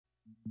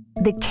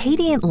The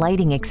Cadiant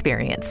lighting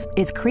experience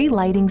is Cree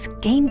Lighting's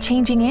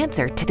game-changing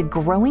answer to the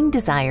growing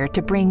desire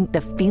to bring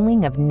the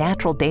feeling of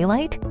natural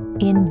daylight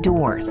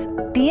indoors.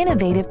 The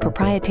innovative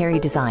proprietary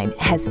design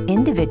has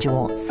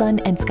individual sun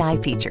and sky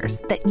features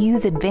that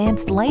use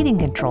advanced lighting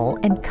control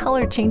and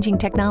color-changing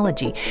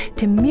technology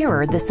to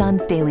mirror the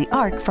sun's daily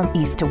arc from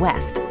east to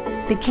west.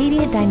 The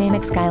Cadiant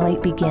Dynamic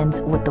Skylight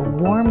begins with the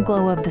warm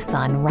glow of the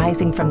sun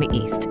rising from the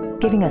east,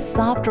 giving a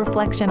soft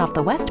reflection off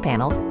the west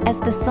panels as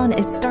the sun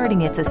is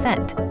starting its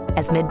ascent.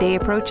 As midday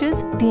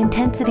approaches, the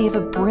intensity of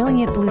a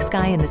brilliant blue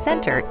sky in the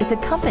center is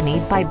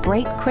accompanied by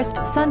bright,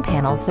 crisp sun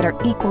panels that are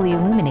equally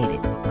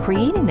illuminated,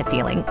 creating the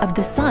feeling of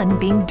the sun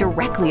being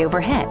directly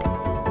overhead.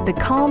 The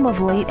calm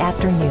of late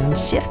afternoon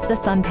shifts the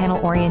sun panel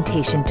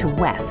orientation to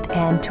west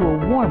and to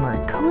a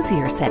warmer,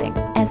 cozier setting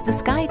as the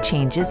sky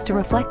changes to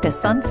reflect a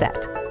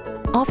sunset.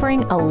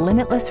 Offering a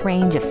limitless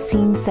range of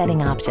scene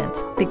setting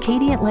options, the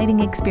Cadiant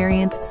lighting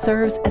experience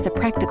serves as a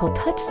practical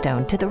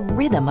touchstone to the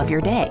rhythm of your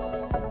day.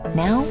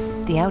 Now,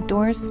 the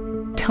outdoors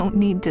don't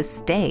need to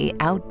stay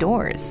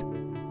outdoors.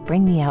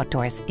 Bring the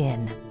outdoors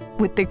in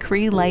with the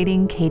Cree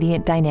Lighting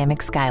Cadiant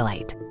Dynamic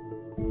Skylight.